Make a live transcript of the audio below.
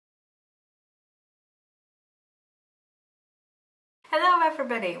Hello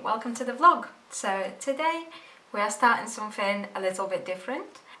everybody, welcome to the vlog. So today we are starting something a little bit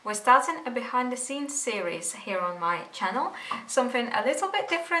different. We're starting a behind the scenes series here on my channel. Something a little bit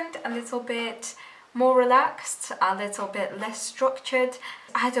different, a little bit more relaxed, a little bit less structured.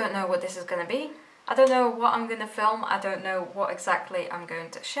 I don't know what this is going to be. I don't know what I'm going to film, I don't know what exactly I'm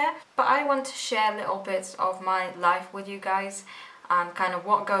going to share, but I want to share little bits of my life with you guys and kind of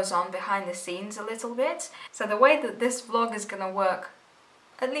what goes on behind the scenes a little bit. So the way that this vlog is going to work,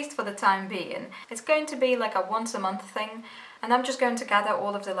 at least for the time being, it's going to be like a once a month thing, and I'm just going to gather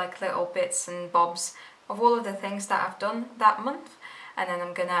all of the like little bits and bobs of all of the things that I've done that month, and then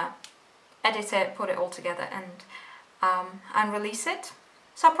I'm gonna edit it, put it all together and release it.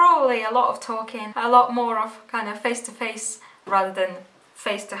 So probably a lot of talking, a lot more of kind of face-to-face rather than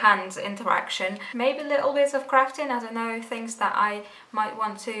face-to-hands interaction. Maybe little bits of crafting, I don't know, things that I might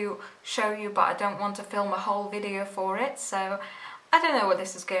want to show you but I don't want to film a whole video for it, so I don't know what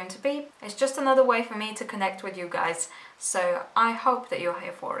this is going to be. It's just another way for me to connect with you guys, so I hope that you're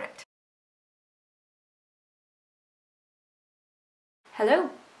here for it. Hello,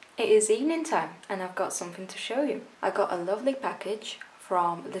 it is evening time and I've got something to show you. I got a lovely package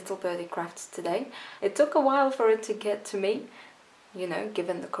from Little Birdie Crafts today. It took a while for it to get to me, you know,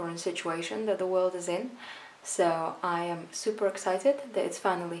 given the current situation that the world is in. So I am super excited that it's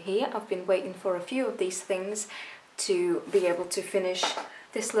finally here. I've been waiting for a few of these things to be able to finish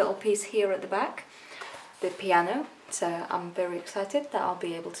this little piece here at the back, the piano. So I'm very excited that I'll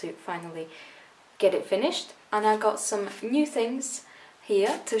be able to finally get it finished. And I got some new things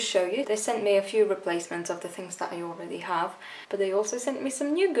here to show you. They sent me a few replacements of the things that I already have, but they also sent me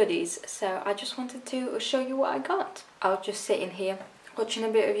some new goodies, so I just wanted to show you what I got. I'll just sit in here watching a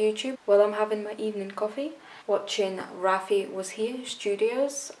bit of YouTube while I'm having my evening coffee, watching Rafi Was Here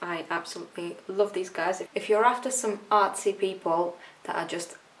Studios. I absolutely love these guys. If you're after some artsy people that are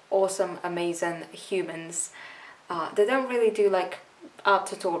just awesome, amazing humans, they don't really do like art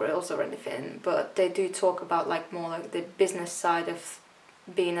tutorials or anything, but they do talk about like more like the business side of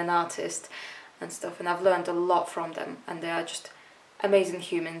being an artist and stuff, and I've learned a lot from them, and they are just amazing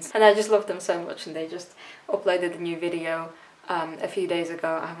humans and I just love them so much. And they just uploaded a new video a few days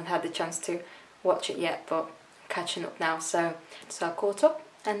ago. I haven't had the chance to watch it yet, but I'm catching up now, so I caught up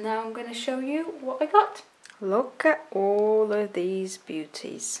and now I'm going to show you what I got. Look at all of these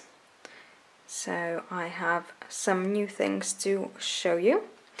beauties. So I have some new things to show you.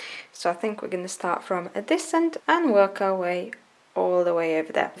 So I think we're going to start from this end and work our way all the way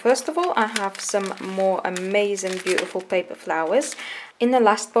over there. First of all, I have some more amazing beautiful paper flowers. In the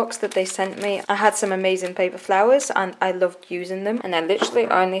last box that they sent me, I had some amazing paper flowers and I loved using them, and I literally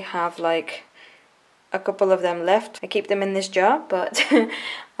only have like a couple of them left. I keep them in this jar, but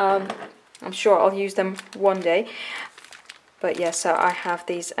I'm sure I'll use them one day. But yeah, so I have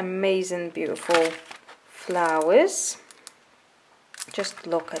these amazing beautiful flowers. Just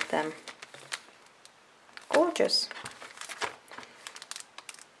look at them. Gorgeous.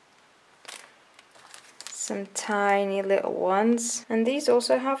 Some tiny little ones, and these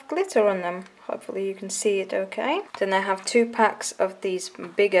also have glitter on them. Hopefully you can see it okay. Then I have 2 packs of these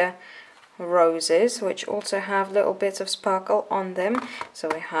bigger roses, which also have little bits of sparkle on them. So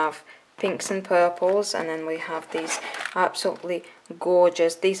we have pinks and purples, and then we have these absolutely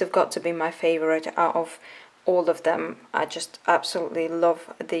gorgeous. These have got to be my favorite out of all of them. I just absolutely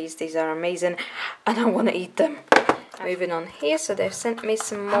love these. These are amazing and I want to eat them. Moving on here, so they've sent me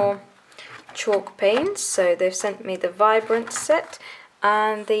some more chalk paints. So they've sent me the vibrant set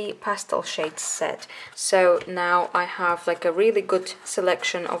and the pastel shades set. So now I have like a really good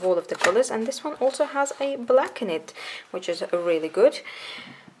selection of all of the colors, and this one also has a black in it, which is really good.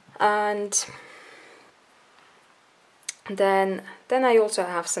 And then I also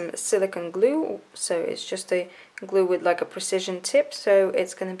have some silicone glue, so it's just a glue with like a precision tip, so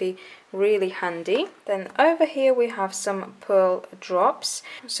it's going to be really handy. Then over here we have some pearl drops.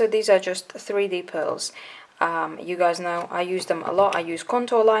 So these are just 3D pearls. You guys know I use them a lot. I use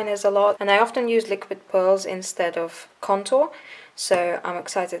contour liners a lot, and I often use liquid pearls instead of contour, so I'm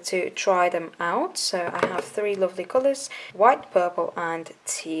excited to try them out. So I have 3 lovely colors: white, purple and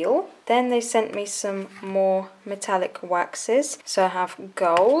teal. Then they sent me some more metallic waxes. So I have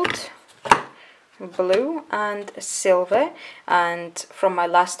gold, blue and silver, and from my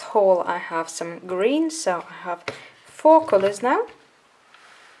last haul I have some green, so I have 4 colors now.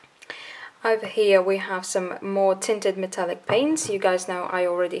 Over here we have some more tinted metallic paints. You guys know I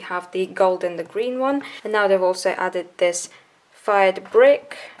already have the gold and the green one, and now they've also added this fired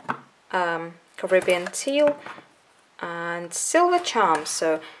brick, Caribbean teal and silver charms.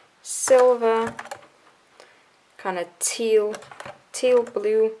 So silver, kind of teal teal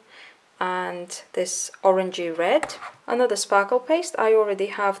blue and this orangey red. Another sparkle paste. I already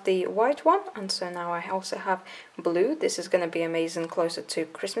have the white one, and so now I also have blue. This is going to be amazing closer to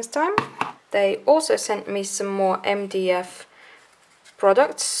Christmas time. They also sent me some more MDF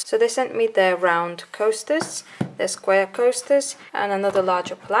products. So they sent me their round coasters, their square coasters, and another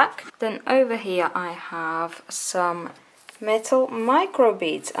larger plaque. Then over here I have some metal micro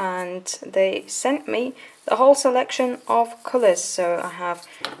beads, and they sent me the whole selection of colors. So I have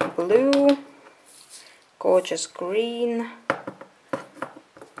blue, gorgeous green,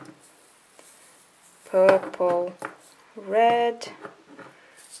 purple, red,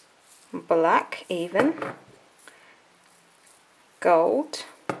 black even, gold,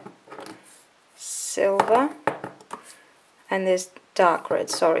 silver, and there's dark red.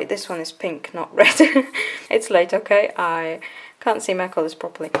 Sorry, this one is pink, not red. It's late, okay? I can't see my colours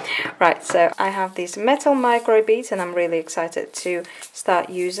properly. Right, so I have these metal micro beads, and I'm really excited to start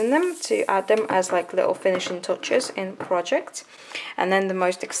using them, to add them as like little finishing touches in projects. And then the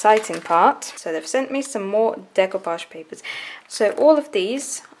most exciting part, so they've sent me some more decoupage papers. So all of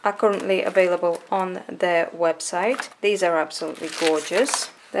these are currently available on their website. These are absolutely gorgeous.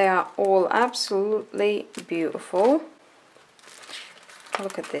 They are all absolutely beautiful.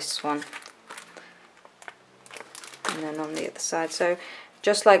 Look at this one. And then on the other side, so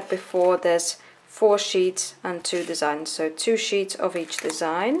just like before, there's 4 sheets and 2 designs, so 2 sheets of each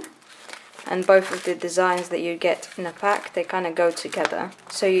design, and both of the designs that you get in a pack, they kind of go together,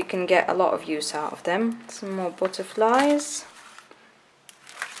 so you can get a lot of use out of them. Some more butterflies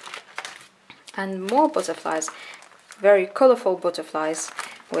and more butterflies, very colourful butterflies,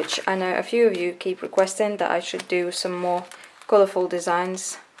 which I know a few of you keep requesting that I should do some more colourful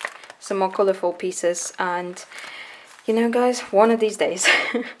designs, some more colourful pieces, and you know guys, one of these days.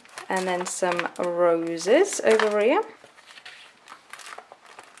 And then some roses over here,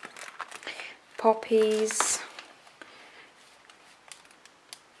 poppies,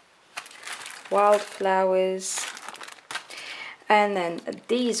 wildflowers, and then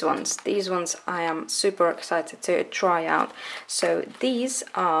these ones I am super excited to try out. So these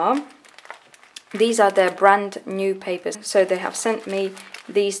are their brand new papers. So they have sent me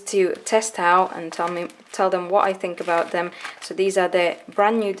these to test out and tell them what I think about them. So these are their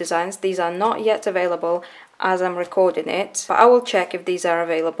brand new designs. These are not yet available as I'm recording it, but I will check if these are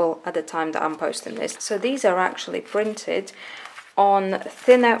available at the time that I'm posting this. So these are actually printed on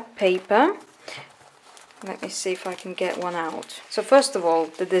thinner paper. Let me see if I can get one out. So first of all,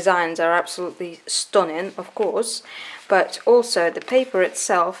 the designs are absolutely stunning, of course, but also the paper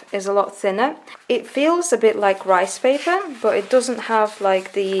itself is a lot thinner. It feels a bit like rice paper, but it doesn't have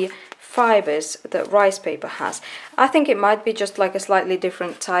like the fibers that rice paper has. I think it might be just like a slightly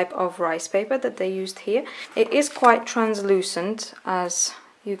different type of rice paper that they used here. It is quite translucent, as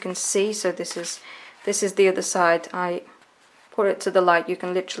you can see. So this is the other side. I put it to the light, you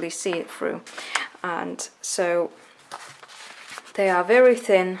can literally see it through. And so they are very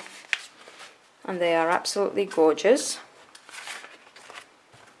thin and they are absolutely gorgeous.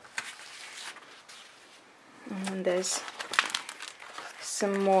 And there's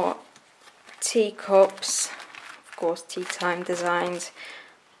some more teacups, of course, tea time designs.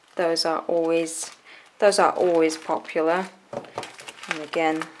 Those are always popular. And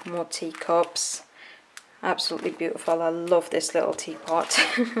again, more teacups. Absolutely beautiful. I love this little teapot.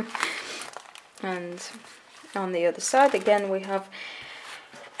 And on the other side again we have,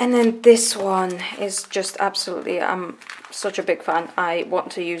 and then this one is just absolutely, I'm such a big fan. I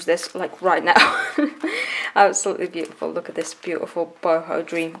want to use this like right now. Absolutely beautiful. Look at this beautiful boho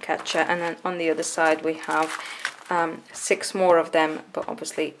dream catcher. And then on the other side we have 6 more of them, but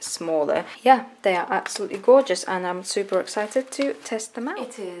obviously smaller. Yeah, they are absolutely gorgeous and I'm super excited to test them out.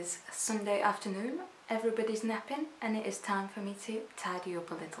 It is Sunday afternoon. Everybody's napping and it is time for me to tidy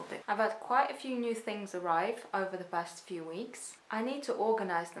up a little bit. I've had quite a few new things arrive over the past few weeks. I need to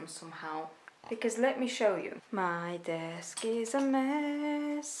organise them somehow, because let me show you. My desk is a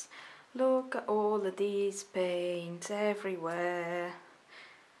mess. Look at all of these paints everywhere.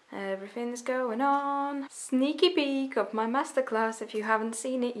 Everything's going on. Sneaky peek of my masterclass if you haven't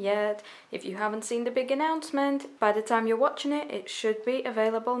seen it yet. If you haven't seen the big announcement, by the time you're watching it, it should be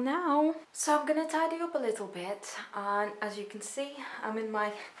available now. So I'm gonna tidy up a little bit, and as you can see, I'm in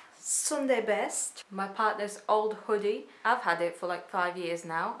my Sunday best. My partner's old hoodie. I've had it for like 5 years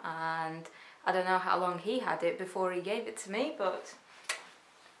now, and I don't know how long he had it before he gave it to me, but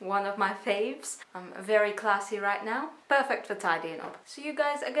one of my faves. I'm very classy right now. Perfect for tidying up. So you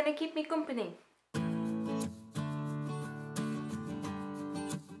guys are gonna keep me company.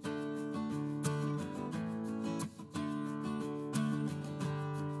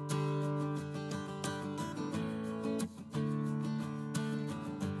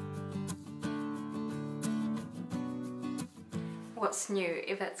 what's new,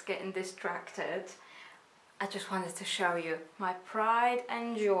 if it's getting distracted, I just wanted to show you my pride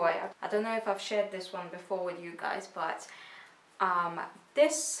and joy. I don't know if I've shared this one before with you guys, but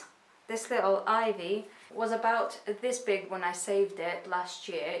this little ivy was about this big when I saved it last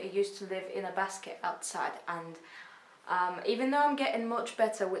year. It used to live in a basket outside, and even though I'm getting much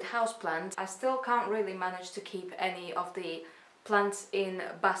better with houseplants, I still can't really manage to keep any of the plants in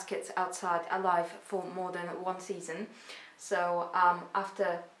baskets outside alive for more than one season. So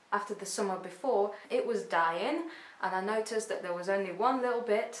after the summer before, it was dying, and I noticed that there was only one little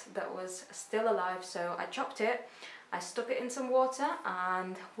bit that was still alive, so I chopped it, I stuck it in some water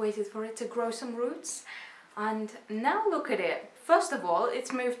and waited for it to grow some roots. And now look at it. First of all,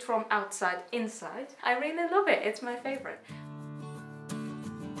 it's moved from outside inside. I really love it, it's my favourite.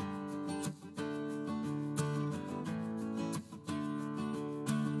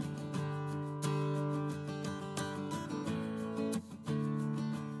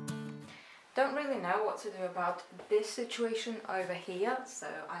 Don't really know what to do about this situation over here, so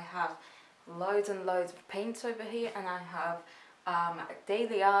I have loads and loads of paints over here, and I have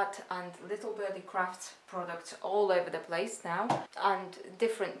Daily Art and Little Birdie Crafts products all over the place now, and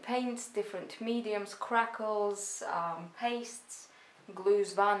different paints, different mediums, crackles, pastes,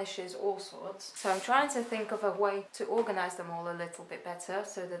 glues, varnishes, all sorts. So I'm trying to think of a way to organize them all a little bit better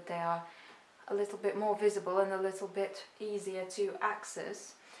so that they are a little bit more visible and a little bit easier to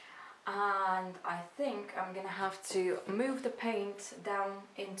access. And I think I'm gonna have to move the paint down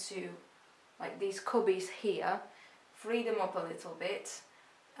into like these cubbies here, free them up a little bit,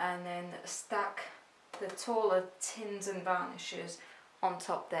 and then stack the taller tins and varnishes on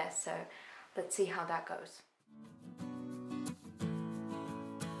top there. So let's see how that goes.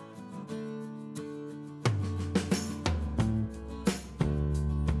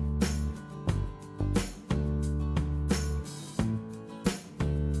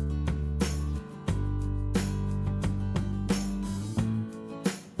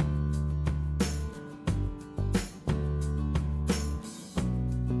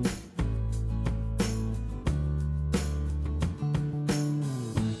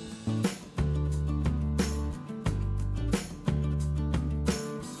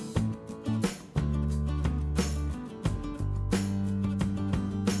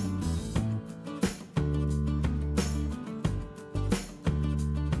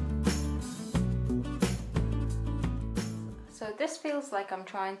 So this feels like I'm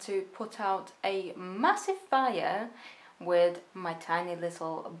trying to put out a massive fire with my tiny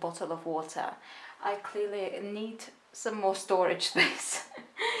little bottle of water. I clearly need some more storage space.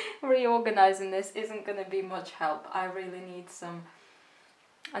 Reorganizing this isn't going to be much help. I really need some.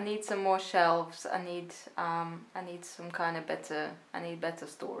 I need some more shelves. I need some kind of better. I need better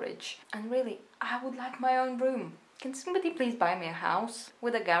storage. And really, I would like my own room. Can somebody please buy me a house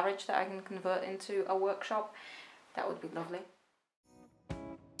with a garage that I can convert into a workshop? That would be lovely.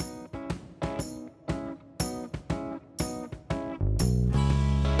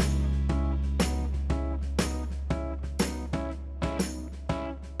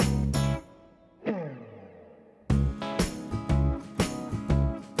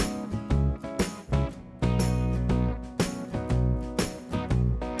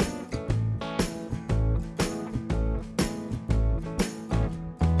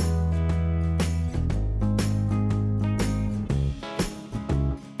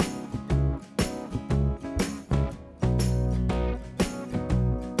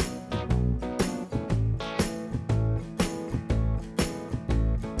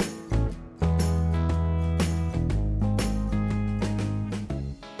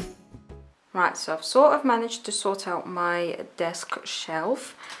 Right, so I've sort of managed to sort out my desk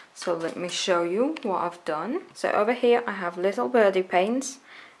shelf. So let me show you what I've done. So over here I have Little Birdie paints.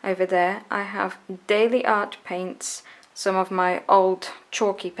 Over there I have Daily Art paints, some of my old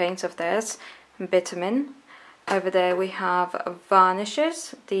chalky paints of theirs, bitumen. Over there we have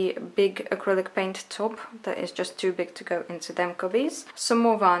varnishes, the big acrylic paint tub that is just too big to go into them cubbies. Some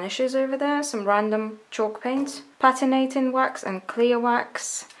more varnishes over there, some random chalk paints, patinating wax and clear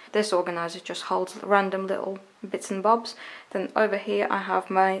wax. This organizer just holds random little bits and bobs. Then over here I have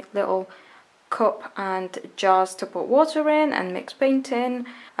my little cup and jars to put water in and mix paint in.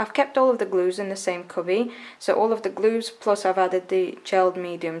 I've kept all of the glues in the same cubby, so all of the glues plus I've added the gelled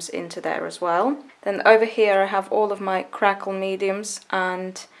mediums into there as well. Then over here I have all of my crackle mediums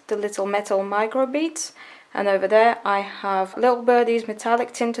and the little metal micro beads. And over there I have Little Birdie's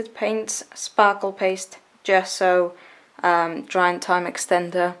metallic tinted paints, sparkle paste, gesso, drying time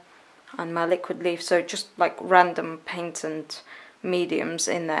extender and my liquid leaf, so just like random paint and mediums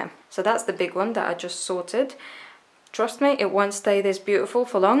in there. So that's the big one that I just sorted. Trust me, it won't stay this beautiful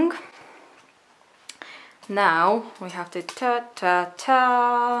for long. Now we have to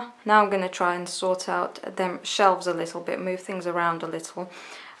ta-ta-ta. Now I'm gonna try and sort out them shelves a little bit, move things around a little.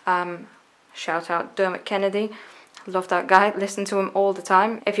 Shout out Dermot Kennedy. Love that guy, listen to him all the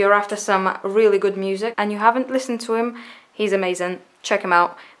time. If you're after some really good music and you haven't listened to him, he's amazing. Check him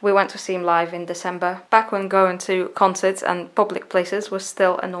out. We went to see him live in December, back when going to concerts and public places was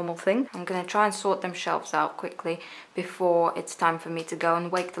still a normal thing. I'm gonna try and sort them shelves out quickly before it's time for me to go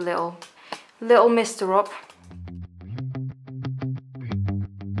and wake the little mister up.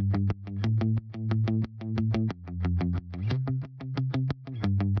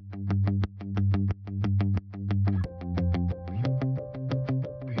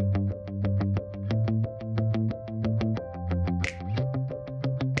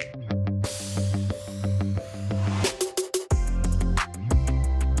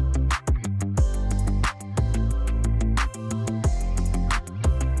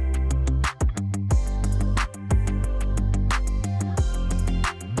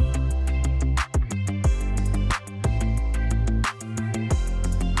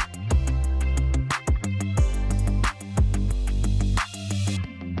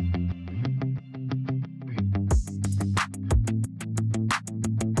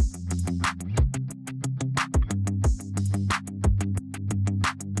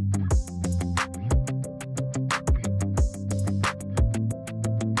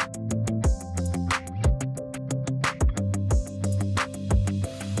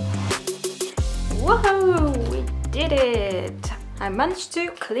 Woohoo! We did it! I managed to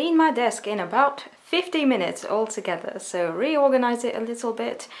clean my desk in about 50 minutes altogether, so reorganize it a little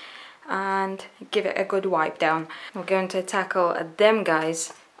bit and give it a good wipe down. We're going to tackle them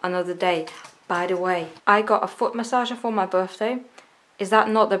guys another day. By the way, I got a foot massager for my birthday. Is that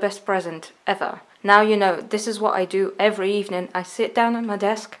not the best present ever? Now you know, this is what I do every evening. I sit down at my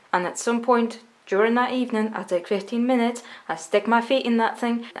desk and at some point during that evening, I take 15 minutes, I stick my feet in that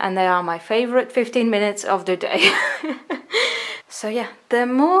thing, and they are my favorite 15 minutes of the day. So yeah, the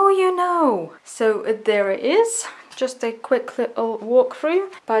more you know. So there it is, just a quick little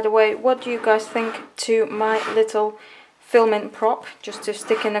walkthrough. By the way, what do you guys think to my little filming prop, just to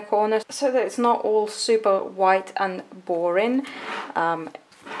stick in a corner so that it's not all super white and boring?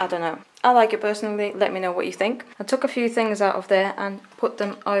 I don't know. I like it personally, let me know what you think. I took a few things out of there and put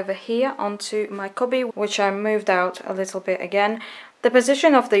them over here onto my cubby, which I moved out a little bit again. The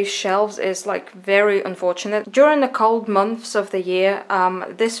position of these shelves is like very unfortunate. During the cold months of the year,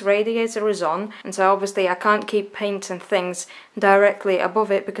 this radiator is on, and so obviously I can't keep paint and things directly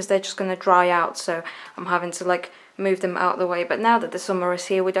above it because they're just gonna dry out, so I'm having to like move them out of the way. But now that the summer is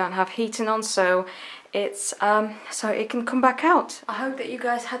here, we don't have heating on, so it's so it can come back out. I hope that you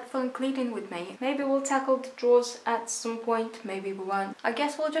guys had fun cleaning with me. Maybe we'll tackle the drawers at some point, maybe we won't. I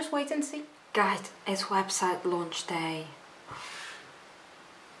guess we'll just wait and see. Guys, it's website launch day.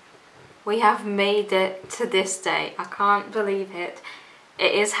 We have made it to this day. I can't believe it.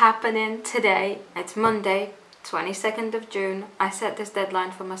 It is happening today. It's Monday, 22nd of June. I set this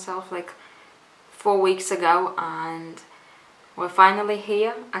deadline for myself like 4 weeks ago and we're finally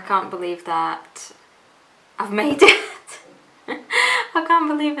here. I can't believe that I've made it. I can't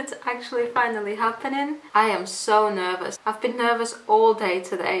believe it's actually finally happening. I am so nervous. I've been nervous all day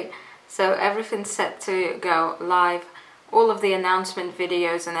today. So everything's set to go live. All of the announcement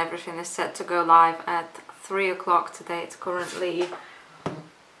videos and everything is set to go live at 3 o'clock today. It's currently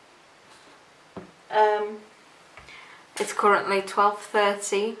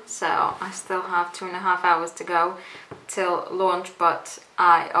 12:30, so I still have 2.5 hours to go till launch, but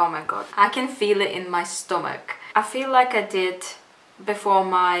oh my god, I can feel it in my stomach. I feel like I did before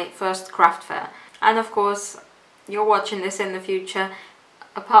my first craft fair. And of course, you're watching this in the future.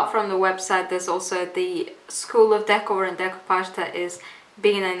 Apart from the website, there's also the School of Decor and Decoupage that is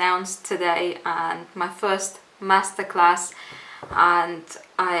being announced today, and my first masterclass, and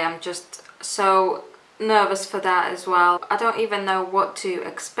I am just so nervous for that as well. I don't even know what to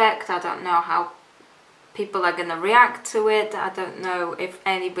expect. I don't know how people are going to react to it. I don't know if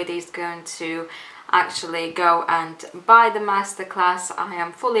anybody's going to actually go and buy the masterclass. I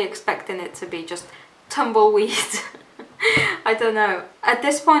am fully expecting it to be just tumbleweed. I don't know. At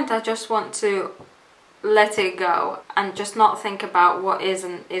this point I just want to let it go and just not think about what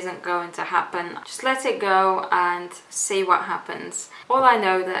isn't going to happen. Just let it go and see what happens. All I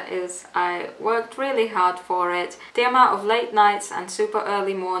know that is I worked really hard for it. The amount of late nights and super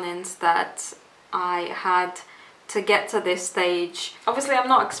early mornings that I had to get to this stage. Obviously I'm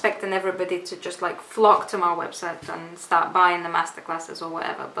not expecting everybody to just like flock to my website and start buying the masterclasses or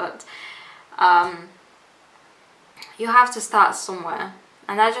whatever, but you have to start somewhere,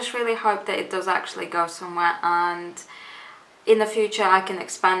 and I just really hope that it does actually go somewhere, and in the future I can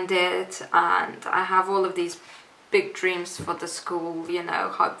expand it, and I have all of these big dreams for the school, you know.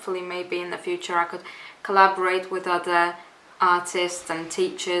 Hopefully maybe in the future I could collaborate with other artists and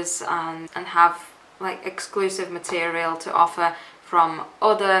teachers and have like exclusive material to offer from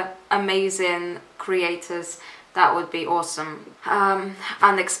other amazing creators. That would be awesome.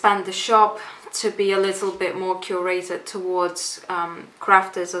 And expand the shop to be a little bit more curated towards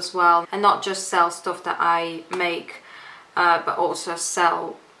crafters as well, and not just sell stuff that I make, but also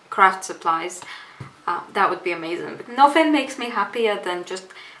sell craft supplies. That would be amazing. Nothing makes me happier than just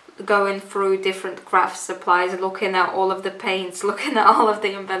going through different craft supplies, looking at all of the paints, looking at all of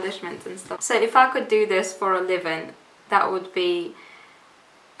the embellishments and stuff. So if I could do this for a living, that would be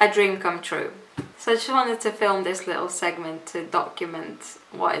a dream come true. So I just wanted to film this little segment to document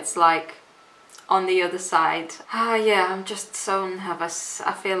what it's like on the other side. Yeah, I'm just so nervous.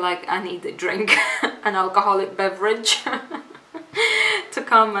 I feel like I need a drink, an alcoholic beverage to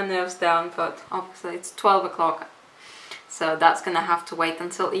calm my nerves down, but obviously it's 12 o'clock, so that's gonna have to wait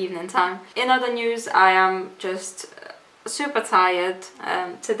until evening time. In other news, I am just super tired.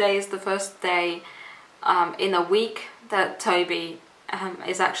 Today is the first day in a week that Toby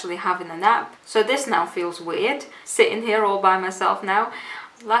is actually having a nap. So this now feels weird, sitting here all by myself now.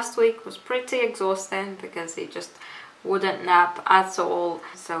 Last week was pretty exhausting because he just wouldn't nap at all.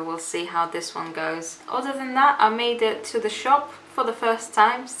 So we'll see how this one goes. Other than that, I made it to the shop for the first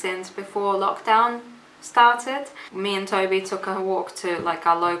time since before lockdown started. Me and Toby took a walk to like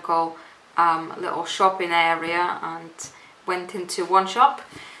our local little shopping area and went into one shop.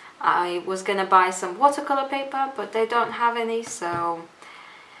 I was gonna buy some watercolor paper, but they don't have any, so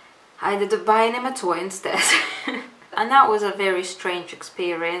I ended up buying him a toy instead. And that was a very strange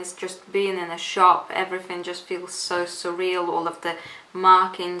experience, just being in a shop. Everything just feels so surreal, all of the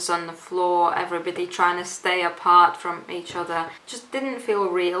markings on the floor, everybody trying to stay apart from each other, just didn't feel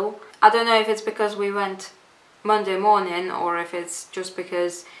real. I don't know if it's because we went Monday morning or if it's just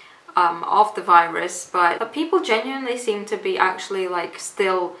because of the virus, but people genuinely seem to be actually like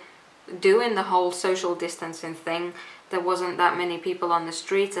still doing the whole social distancing thing. There wasn't that many people on the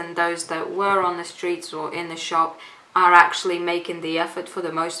streets, and those that were on the streets or in the shop are actually making the effort for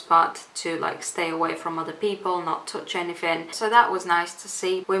the most part to like stay away from other people, not touch anything. So that was nice to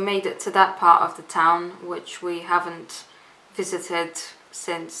see. We made it to that part of the town which we haven't visited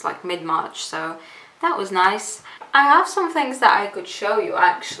since like mid-March, so that was nice. I have some things that I could show you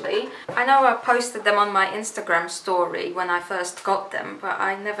actually. I know I posted them on my Instagram story when I first got them, but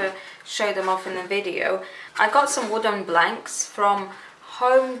I never showed them off in the video. I got some wooden blanks from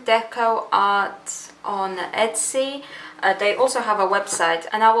Home Deco Art on Etsy. They also have a website,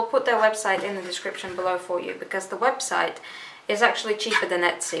 and I will put their website in the description below for you, because the website is actually cheaper than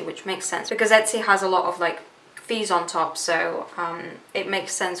Etsy, which makes sense because Etsy has a lot of like fees on top, so it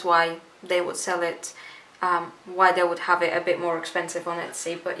makes sense why they would sell it, why they would have it a bit more expensive on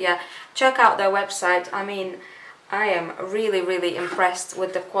Etsy. But yeah, check out their website. I mean, I am really impressed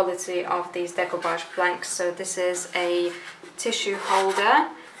with the quality of these decoupage blanks. So this is a tissue holder,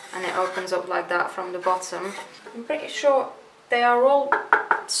 and it opens up like that from the bottom. I'm pretty sure they are all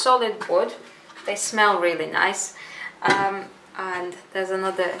solid wood. They smell really nice. And there's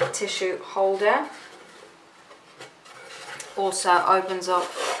another tissue holder. Also opens up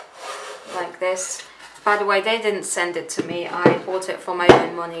like this. By the way, they didn't send it to me. I bought it for my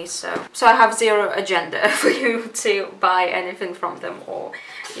own money, so I have zero agenda for you to buy anything from them, or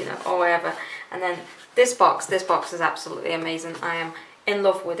you know, or whatever. And then this box is absolutely amazing. I am in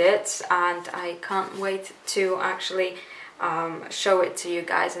love with it, and I can't wait to actually show it to you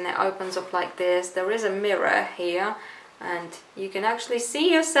guys. And it opens up like this. There is a mirror here, and you can actually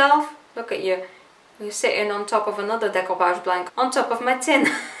see yourself. Look at you. You're sitting on top of another decoupage blank, on top of my tin.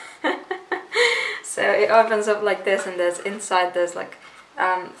 So it opens up like this, and there's inside there's like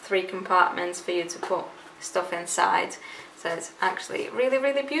 3 compartments for you to put stuff inside. So it's actually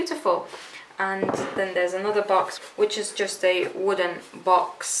really beautiful. And then there's another box, which is just a wooden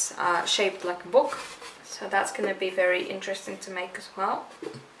box shaped like a book. So that's going to be very interesting to make as well.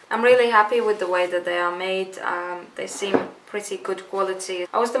 I'm really happy with the way that they are made. They seem pretty good quality.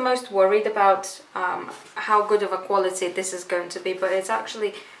 I was the most worried about how good of a quality this is going to be, but it's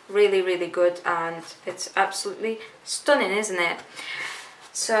actually really good, and it's absolutely stunning, isn't it?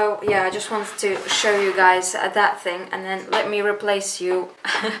 So yeah, I just wanted to show you guys that thing, and then let me replace you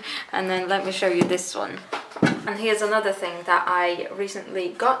and then let me show you this one. And here's another thing that I recently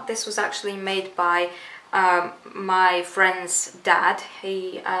got. This was actually made by my friend's dad.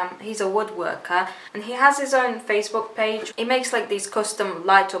 He's a woodworker and he has his own Facebook page. He makes like these custom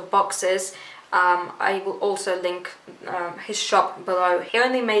light up boxes. I will also link his shop below. He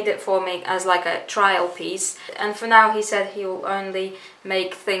only made it for me as like a trial piece, and for now he said he will only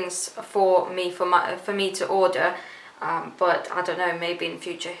make things for me to order. But I don't know, maybe in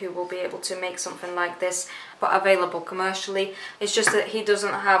future he will be able to make something like this, but available commercially. It's just that he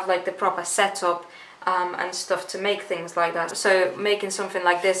doesn't have like the proper setup and stuff to make things like that. So making something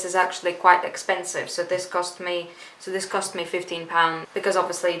like this is actually quite expensive. So this cost me £15, because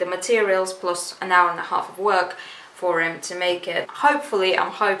obviously the materials plus an hour and a half of work for him to make it. Hopefully,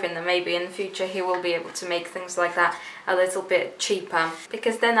 I'm hoping that maybe in the future he will be able to make things like that a little bit cheaper,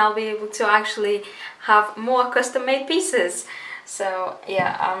 because then I'll be able to actually have more custom made pieces. So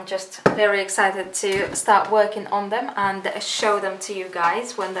yeah, I'm just very excited to start working on them and show them to you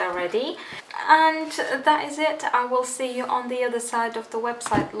guys when they're ready. And that is it. I will see you on the other side of the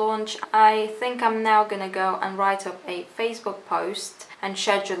website launch. I think I'm now gonna go and write up a Facebook post and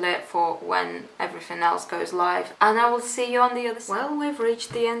schedule it for when everything else goes live, and I will see you on the other side. Well, we've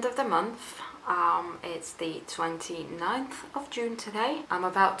reached the end of the month. It's the 29th of June today. I'm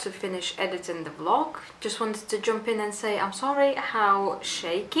about to finish editing the vlog. Just wanted to jump in and say I'm sorry how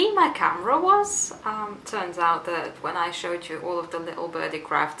shaky my camera was. Turns out that when I showed you all of the Little Birdie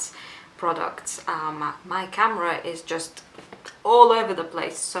Crafts products, my camera is just all over the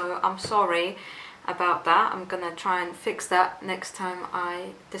place, so I'm sorry about that. I'm gonna try and fix that next time I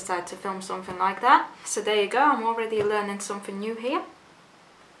decide to film something like that. So there you go, I'm already learning something new here.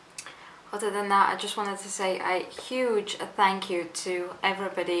 Other than that, I just wanted to say a huge thank you to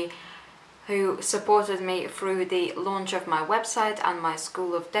everybody who supported me through the launch of my website and my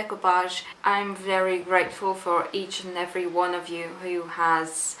School of Decoupage. I'm very grateful for each and every one of you who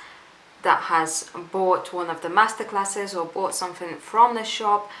has bought one of the masterclasses or bought something from the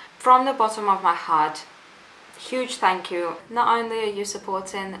shop. From the bottom of my heart, huge thank you. Not only are you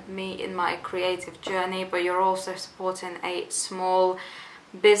supporting me in my creative journey, but you're also supporting a small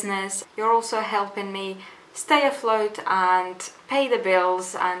business. You're also helping me stay afloat and pay the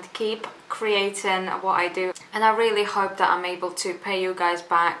bills and keep creating what I do. And I really hope that I'm able to pay you guys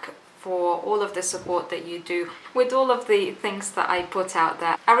back for all of the support that you do with all of the things that I put out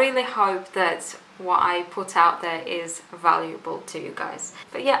there. I really hope that what I put out there is valuable to you guys.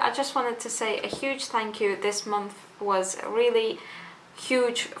 But yeah, I just wanted to say a huge thank you. This month was really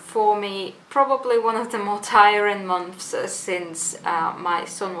huge for me, probably one of the more tiring months since my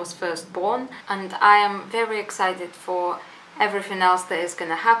son was first born, and I am very excited for everything else that is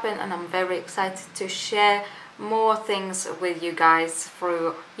going to happen, and I'm very excited to share more things with you guys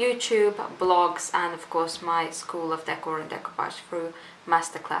through YouTube, blogs, and of course my School of Decor and Decoupage through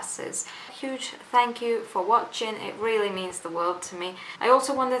masterclasses. Huge thank you for watching, it really means the world to me. I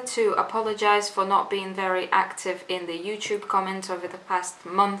also wanted to apologize for not being very active in the YouTube comments over the past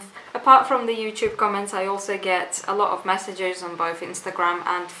month. Apart from the YouTube comments, I also get a lot of messages on both Instagram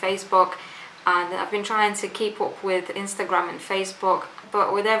and Facebook, and I've been trying to keep up with Instagram and Facebook,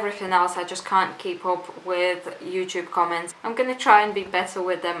 but with everything else I just can't keep up with YouTube comments. I'm gonna try and be better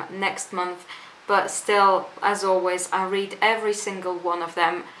with them next month, but still, as always, I read every single one of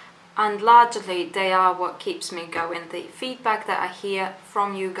them, and largely they are what keeps me going. The feedback that I hear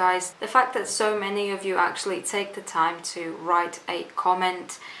from you guys, the fact that so many of you actually take the time to write a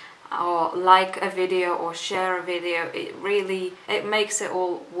comment or like a video or share a video, it makes it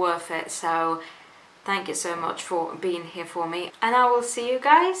all worth it. So thank you so much for being here for me, and I will see you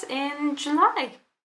guys in July.